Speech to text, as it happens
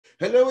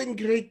Hello and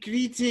great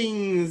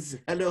greetings.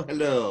 Hello,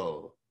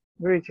 hello.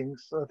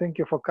 Greetings. Thank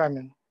you for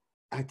coming.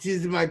 It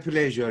is my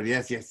pleasure.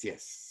 Yes, yes,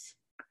 yes.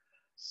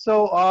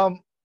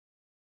 So,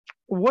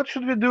 what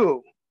should we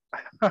do?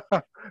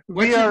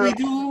 What should we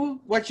do?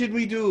 What should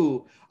we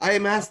do? I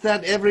am asked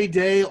that every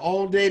day,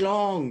 all day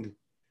long.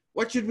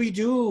 What should we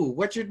do?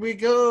 What should we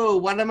go?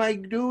 What am I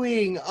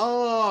doing?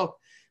 Oh,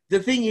 the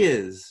thing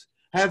is,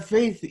 have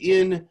faith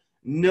in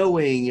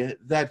knowing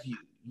that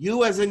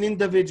you as an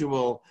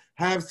individual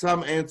have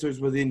some answers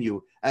within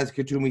you, as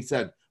Katumi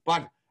said.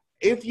 But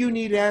if you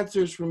need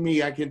answers from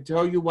me, I can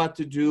tell you what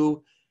to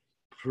do.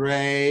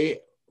 Pray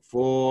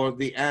for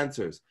the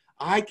answers.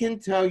 I can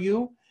tell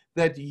you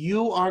that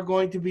you are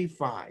going to be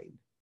fine.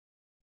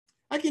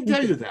 I can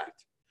tell you that.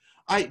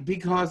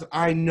 Because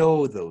I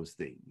know those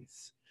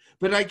things.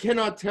 But I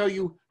cannot tell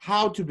you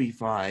how to be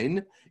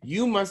fine.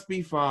 You must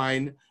be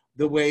fine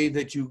the way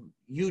that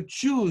you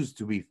choose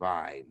to be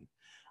fine.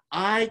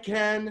 I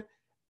can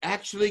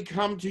actually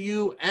come to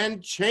you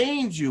and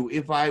change you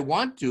if I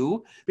want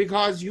to,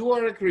 because you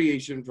are a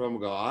creation from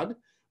God.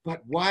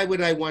 But why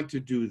would I want to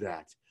do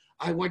that?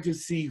 I want to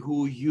see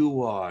who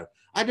you are.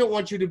 I don't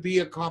want you to be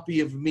a copy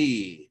of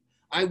me.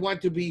 I want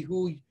to be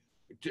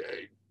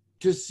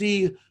to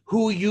see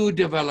who you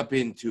develop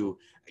into.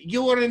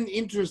 You're an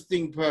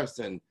interesting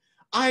person.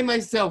 I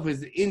myself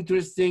is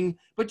interesting,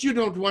 but you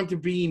don't want to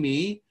be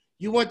me.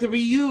 You want to be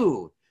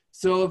you.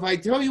 So if I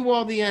tell you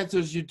all the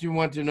answers you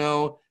want to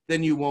know,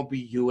 then you won't be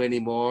you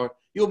anymore.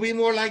 You'll be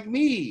more like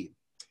me.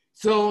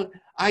 So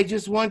I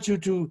just want you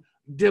to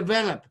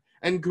develop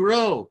and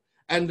grow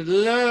and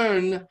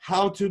learn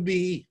how to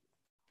be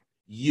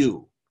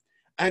you.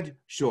 And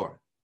sure,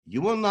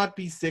 you will not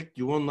be sick.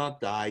 You will not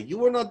die. You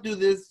will not do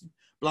this,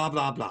 blah,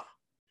 blah, blah.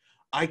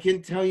 I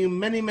can tell you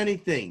many, many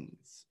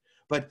things.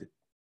 But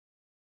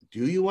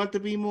do you want to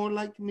be more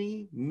like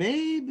me?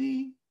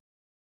 Maybe.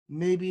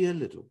 Maybe a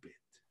little bit.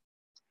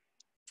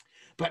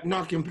 But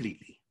not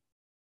completely.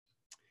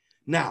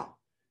 Now,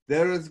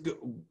 there is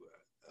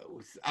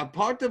a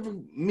part of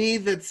me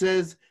that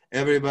says,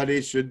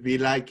 everybody should be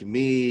like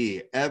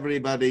me.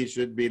 Everybody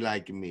should be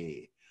like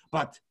me.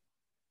 But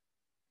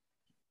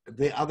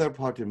the other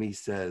part of me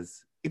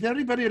says, if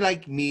everybody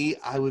like me,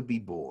 I would be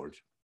bored.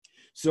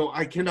 So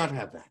I cannot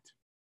have that.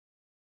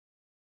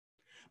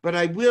 But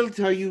I will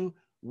tell you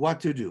what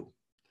to do.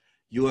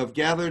 You have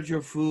gathered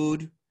your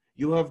food.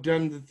 You have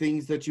done the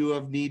things that you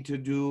have need to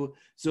do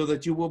so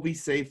that you will be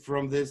safe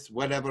from this,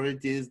 whatever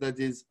it is that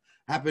is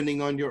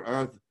happening on your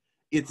earth.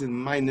 It's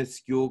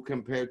minuscule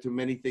compared to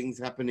many things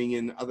happening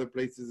in other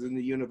places in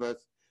the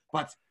universe.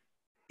 But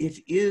it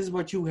is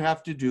what you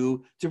have to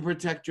do to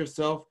protect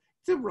yourself.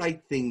 It's the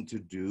right thing to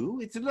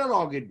do. It's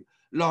a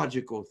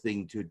logical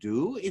thing to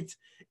do.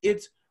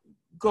 It's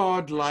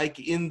godlike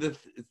in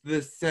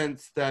the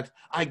sense that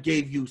I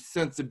gave you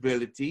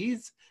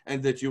sensibilities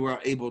and that you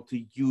are able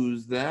to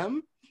use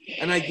them.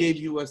 And I gave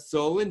you a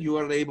soul and you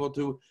are able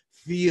to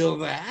feel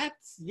that.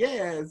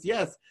 Yes,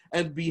 yes.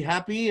 And be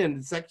happy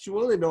and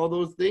sexual and all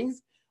those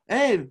things.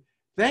 And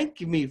thank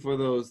me for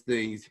those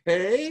things.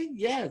 Hey,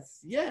 yes,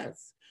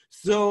 yes.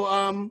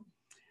 So,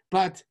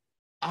 but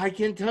I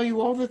can tell you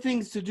all the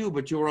things to do,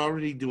 but you're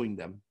already doing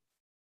them.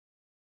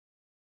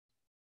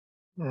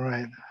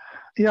 Right.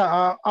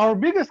 Yeah, our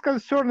biggest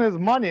concern is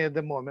money at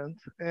the moment,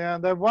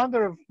 and I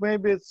wonder if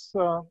maybe it's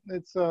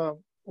a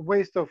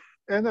waste of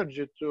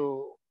energy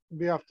to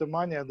be after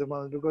money at the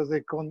moment, because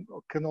they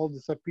can all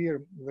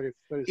disappear very,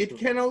 very soon. It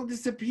can all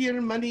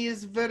disappear. Money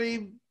is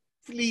very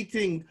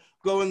fleeting.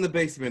 Go in the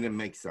basement and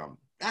make some.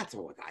 That's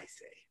what I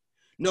say.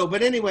 No,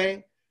 but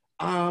anyway,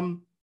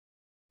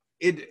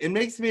 it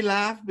makes me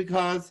laugh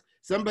because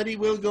somebody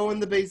will go in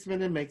the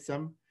basement and make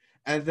some,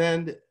 and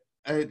then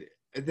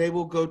they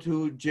will go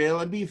to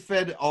jail and be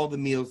fed all the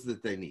meals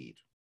that they need.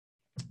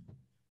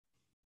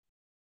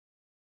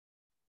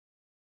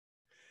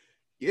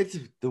 It's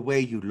the way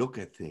you look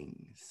at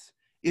things.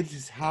 It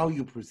is how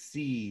you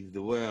perceive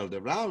the world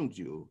around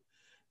you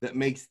that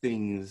makes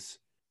things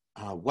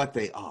what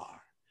they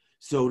are.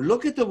 So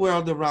look at the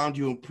world around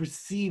you and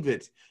perceive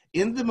it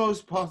in the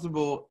most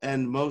possible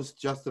and most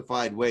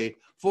justified way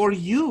for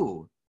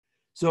you.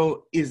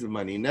 So is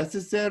money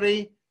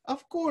necessary?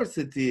 Of course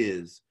it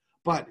is.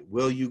 But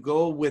will you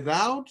go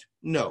without?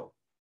 No.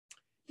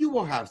 You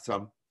will have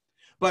some.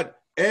 But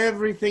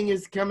everything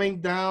is coming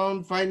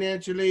down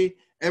financially,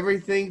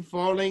 everything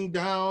falling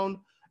down,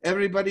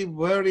 everybody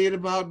worried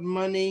about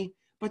money.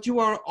 But you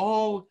are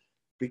all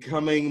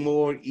becoming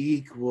more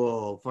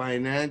equal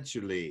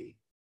financially.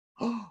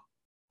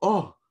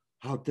 Oh,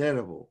 how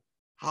terrible.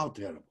 How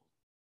terrible.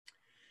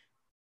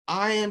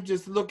 I am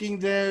just looking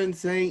there and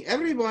saying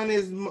everyone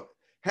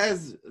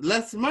has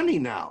less money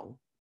now.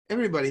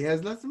 Everybody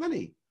has less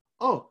money.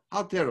 Oh,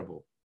 how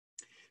terrible.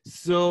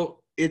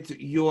 So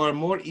you are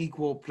more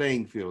equal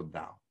playing field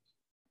now.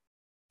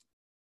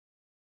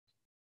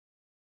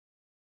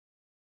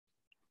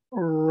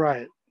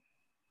 Right.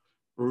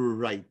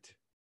 Right.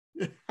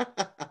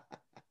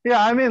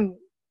 Yeah, I mean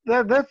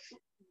that's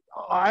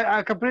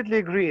I completely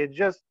agree. It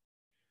just,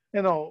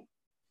 you know,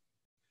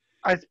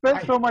 I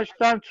spent so much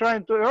time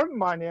trying to earn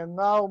money, and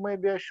now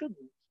maybe I shouldn't.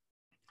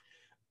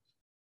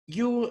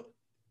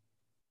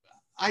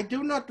 I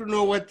do not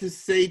know what to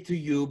say to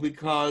you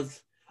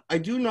because I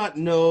do not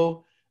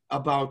know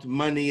about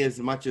money as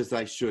much as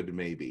I should,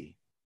 maybe.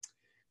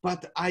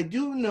 But I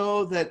do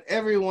know that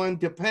everyone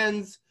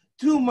depends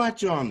too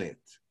much on it.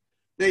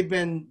 They've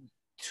been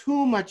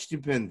too much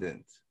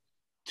dependent,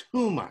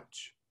 too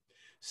much.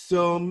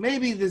 So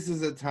maybe this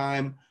is a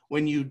time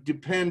when you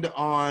depend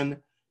on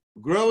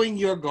growing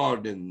your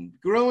garden,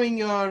 growing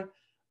your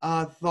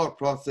thought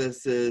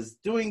processes,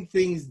 doing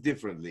things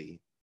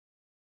differently.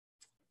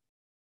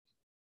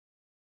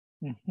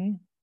 Mm-hmm.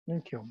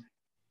 Thank you.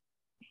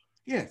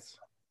 Yes.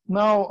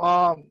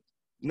 Now,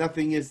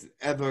 nothing is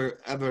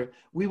ever.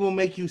 We will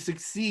make you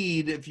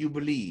succeed if you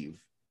believe.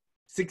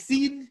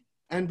 Succeed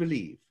and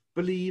believe.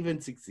 Believe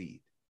and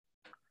succeed.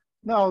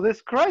 now,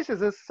 this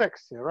crisis is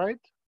sexy, right?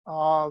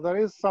 There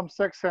is some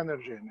sex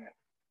energy in it.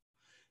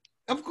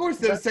 Of course,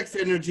 there's sex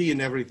energy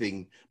in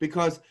everything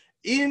because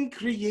in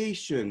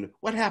creation,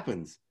 what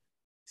happens?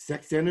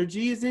 Sex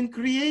energy is in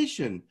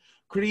creation.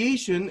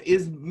 Creation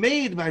is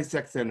made by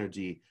sex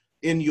energy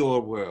in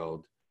your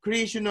world.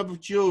 Creation of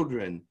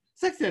children,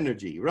 sex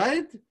energy,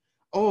 right?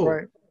 Oh,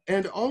 right.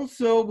 And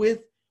also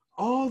with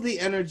all the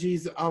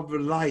energies of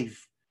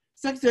life,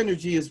 sex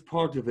energy is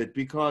part of it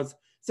because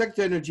sex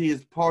energy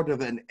is part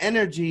of an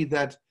energy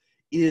that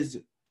is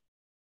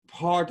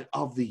part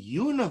of the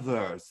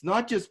universe,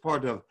 not just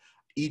part of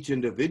each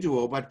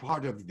individual, but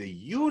part of the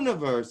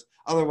universe.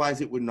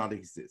 Otherwise, it would not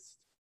exist.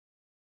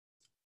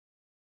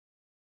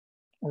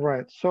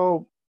 Right.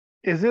 So,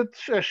 is it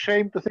a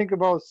shame to think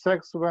about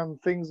sex when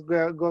things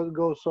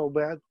go so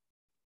bad?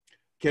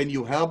 Can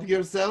you help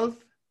yourself?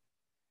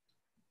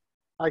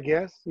 I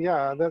guess.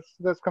 Yeah,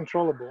 that's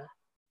controllable.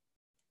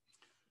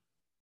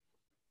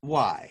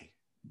 Why?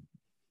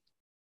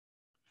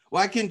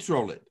 Why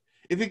control it?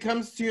 If it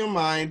comes to your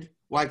mind,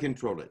 why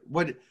control it?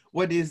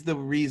 What is the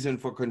reason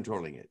for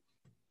controlling it?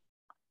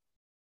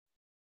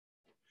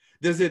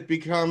 Does it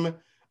become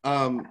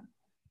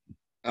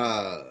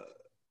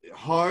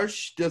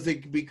harsh? Does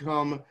it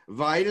become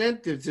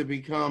violent? Does it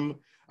become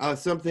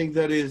something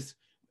that is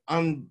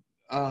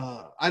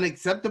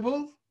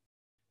unacceptable?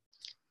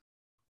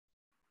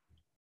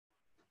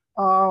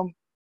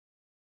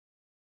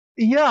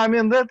 Yeah, I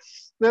mean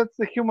that's the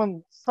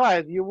human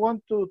side. You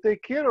want to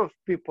take care of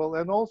people,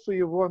 and also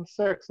you want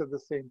sex at the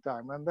same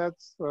time, and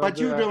that's. But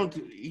you don't.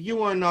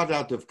 You are not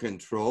out of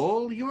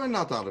control. You are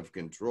not out of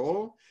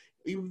control.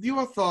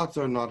 Your thoughts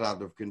are not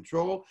out of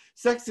control.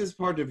 Sex is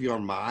part of your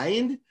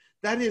mind.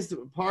 That is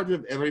part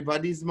of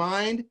everybody's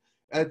mind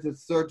at the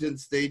certain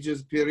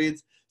stages,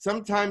 periods.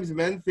 Sometimes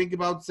men think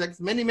about sex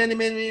many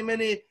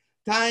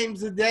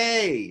times a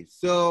day.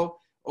 So,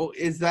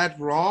 is that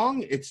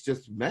wrong? It's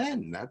just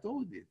men. That's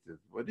all it is.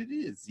 What it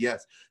is.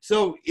 Yes.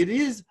 So it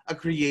is a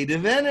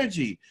creative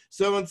energy.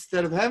 So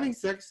instead of having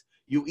sex,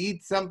 you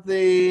eat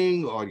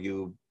something, or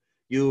you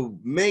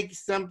make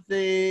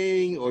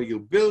something, or you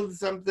build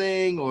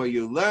something, or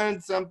you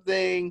learn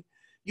something.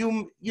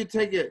 You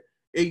take it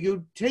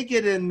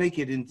and make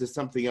it into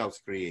something else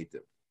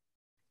creative.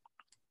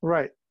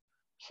 Right.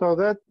 So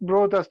that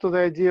brought us to the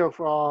idea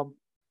of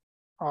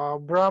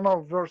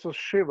Brahma versus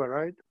Shiva,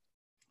 right?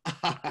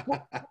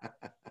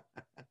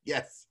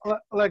 Yes.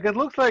 Like it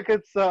looks like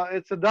it's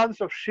a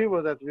dance of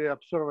Shiva that we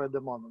observe at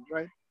the moment,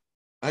 right?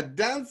 A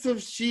dance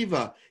of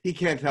Shiva. He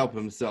can't help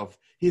himself.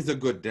 He's a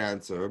good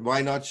dancer.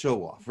 Why not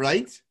show off,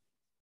 right?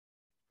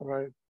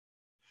 Right.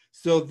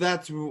 So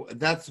that's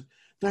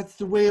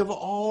the way of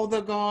all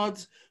the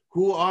gods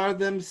who are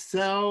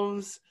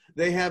themselves.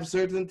 They have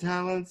certain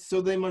talents,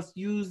 so they must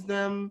use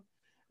them.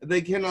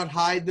 They cannot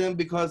hide them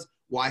because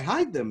why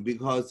hide them?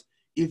 Because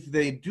if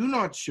they do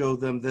not show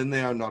them, then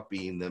they are not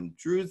being them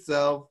true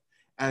self,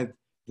 and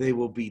they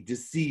will be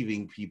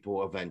deceiving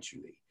people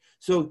eventually.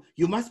 So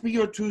you must be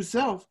your true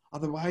self,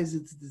 otherwise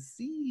it's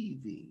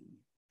deceiving.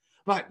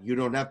 But you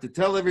don't have to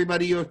tell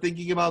everybody you're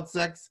thinking about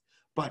sex,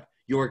 but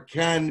you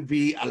can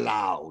be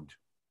allowed.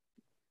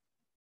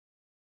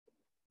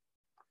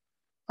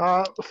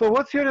 So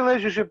what's your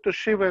relationship to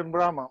Shiva and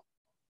Brahma?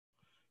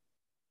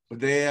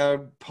 They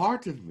are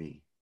part of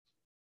me.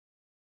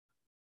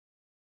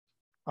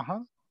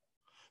 Uh-huh.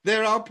 They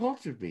are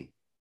part of me.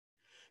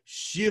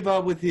 Shiva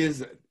with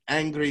his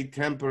angry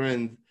temper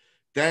and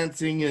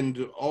dancing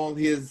and all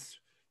his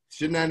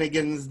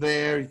shenanigans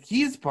there,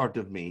 he is part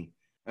of me.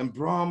 And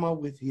Brahma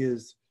with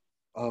his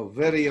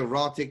very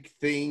erotic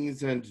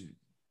things and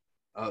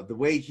the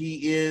way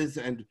he is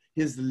and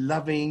his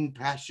loving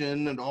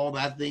passion and all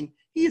that thing,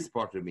 he is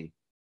part of me.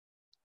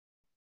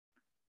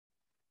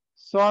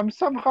 So I'm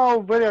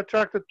somehow very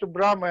attracted to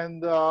Brahma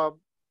and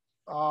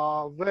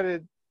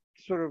very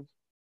sort of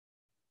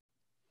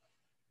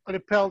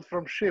repelled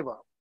from Shiva.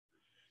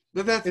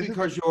 But that's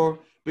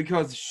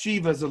because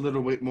Shiva's a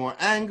little bit more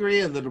angry,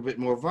 a little bit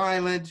more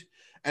violent,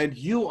 and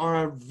you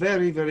are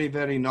very, very,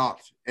 very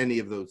not any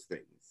of those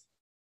things.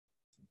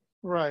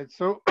 Right.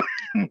 So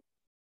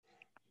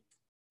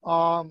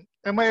am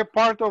I a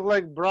part of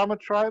like Brahma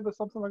tribe or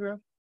something like that?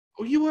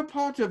 you are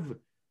part of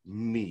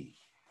me.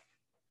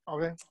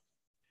 Okay.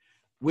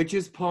 Which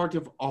is part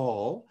of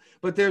all,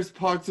 but there's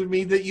parts of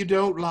me that you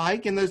don't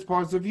like, and there's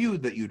parts of you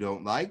that you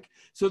don't like.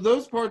 So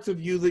those parts of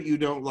you that you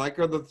don't like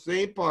are the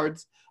same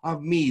parts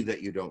of me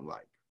that you don't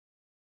like.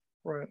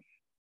 Right.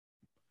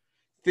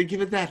 Think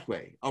of it that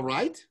way, all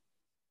right?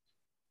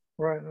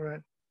 Right,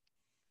 right.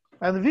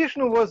 And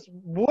Vishnu was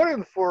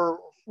boring for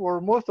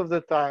most of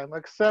the time,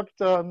 except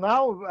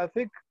now I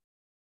think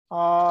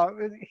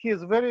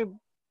he's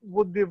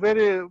would be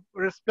very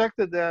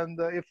respected, and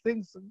if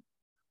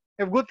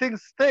good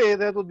things stay,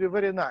 that would be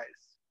very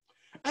nice.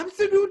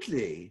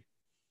 Absolutely.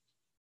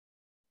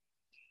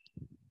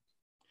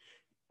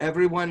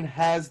 Everyone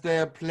has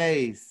their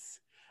place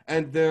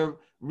and their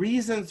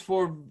reasons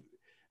for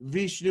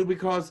Vishnu,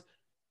 because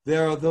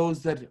there are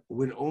those that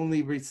would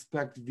only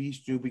respect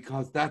Vishnu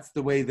because that's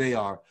the way they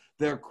are.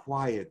 They're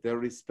quiet, they're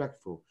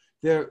respectful,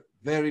 they're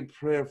very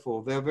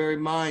prayerful, they're very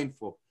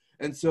mindful.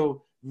 And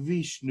so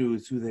Vishnu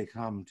is who they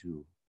come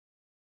to.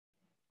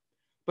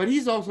 But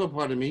he's also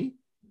part of me.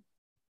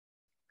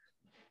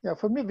 Yeah,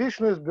 for me,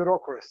 Vishnu is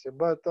bureaucracy,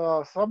 but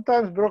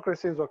sometimes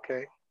bureaucracy is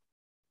okay.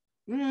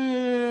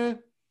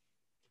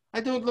 I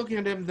don't look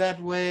at him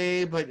that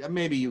way, but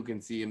maybe you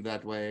can see him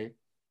that way.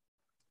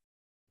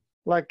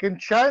 Like in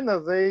China,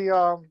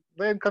 they're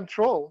in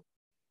control.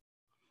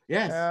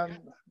 Yes.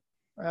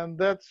 And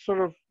that's sort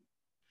of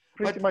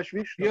pretty much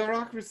Vishnu.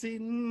 Bureaucracy,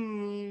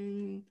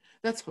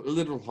 that's a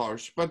little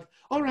harsh, but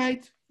all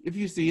right, if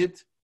you see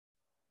it.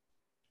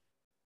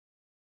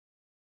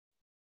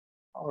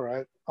 All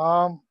right.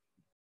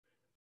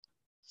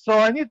 So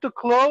I need to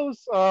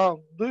close. Do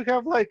you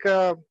have like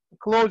a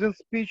closing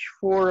speech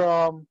for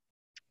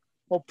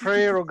or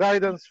prayer or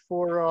guidance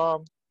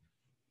for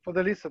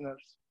the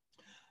listeners?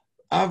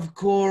 Of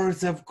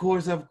course, of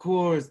course, of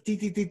course.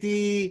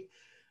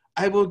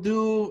 I will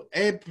do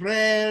a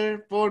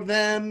prayer for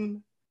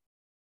them.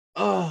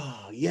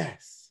 Oh,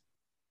 yes.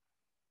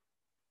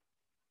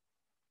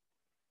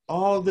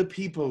 All the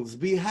peoples,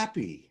 be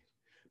happy,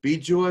 be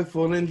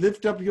joyful, and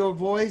lift up your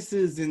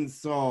voices in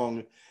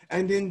song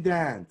and in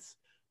dance,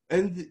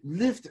 and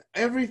lift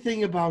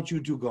everything about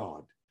you to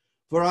God.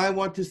 For I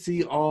want to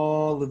see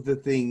all of the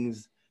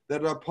things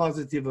that are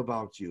positive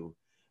about you.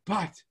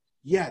 But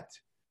yet,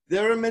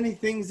 there are many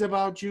things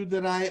about you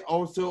that I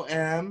also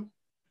am.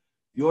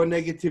 Your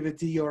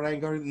negativity, your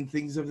anger, and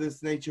things of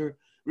this nature.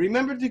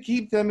 Remember to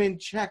keep them in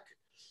check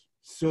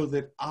so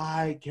that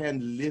I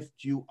can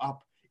lift you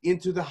up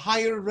into the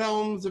higher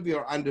realms of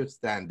your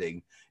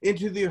understanding,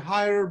 into the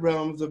higher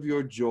realms of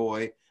your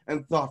joy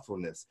and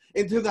thoughtfulness,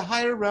 into the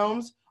higher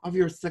realms of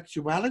your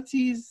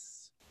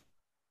sexualities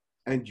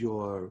and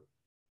your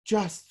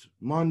just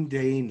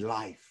mundane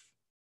life.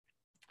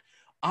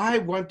 I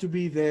want to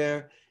be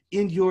there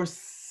in your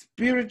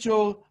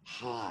spiritual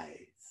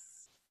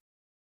highs,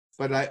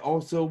 but I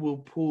also will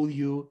pull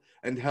you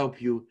and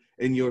help you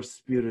in your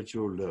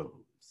spiritual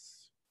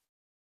lows.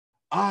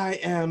 I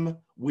am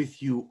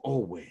with you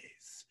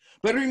always.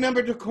 But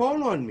remember to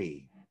call on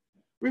me.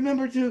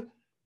 Remember to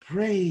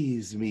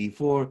praise me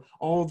for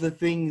all the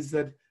things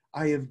that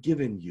I have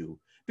given you.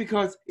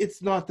 Because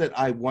it's not that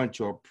I want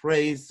your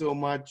praise so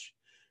much,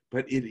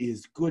 but it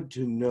is good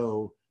to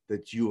know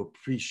that you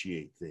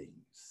appreciate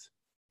things.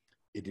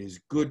 It is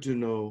good to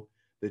know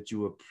that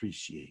you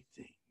appreciate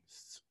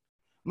things.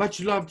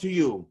 Much love to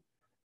you.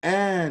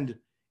 And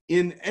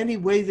in any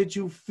way that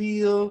you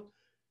feel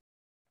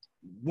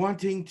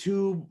wanting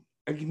to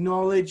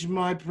acknowledge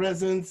my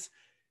presence,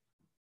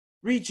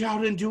 reach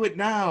out and do it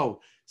now.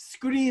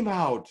 Scream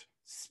out,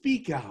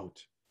 speak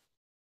out.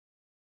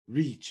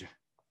 Reach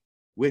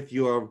with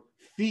your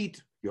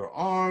feet, your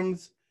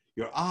arms,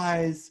 your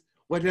eyes,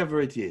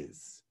 whatever it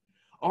is.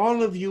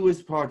 All of you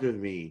is part of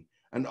me,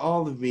 and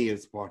all of me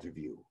is part of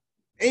you.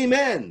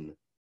 Amen.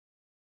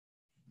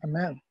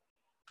 Amen.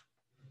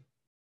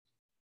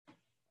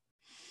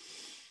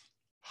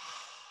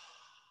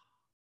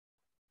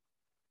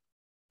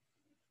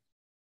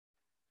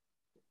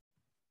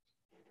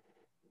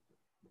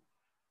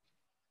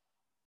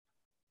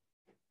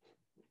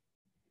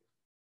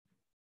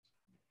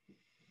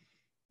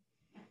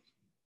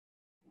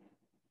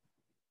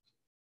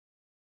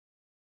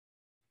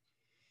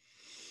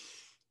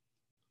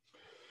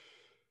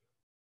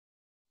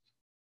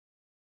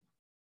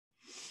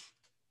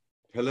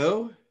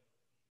 Hello?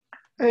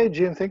 Hey,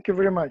 Jim, thank you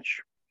very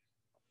much.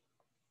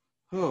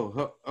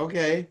 Oh,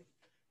 okay.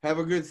 Have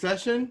a good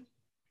session?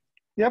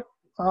 Yep.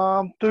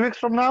 2 weeks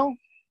from now?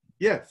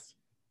 Yes.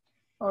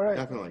 All right.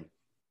 Definitely.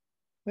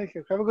 Thank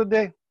you. Have a good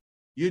day.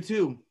 You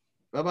too.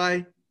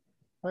 Bye-bye.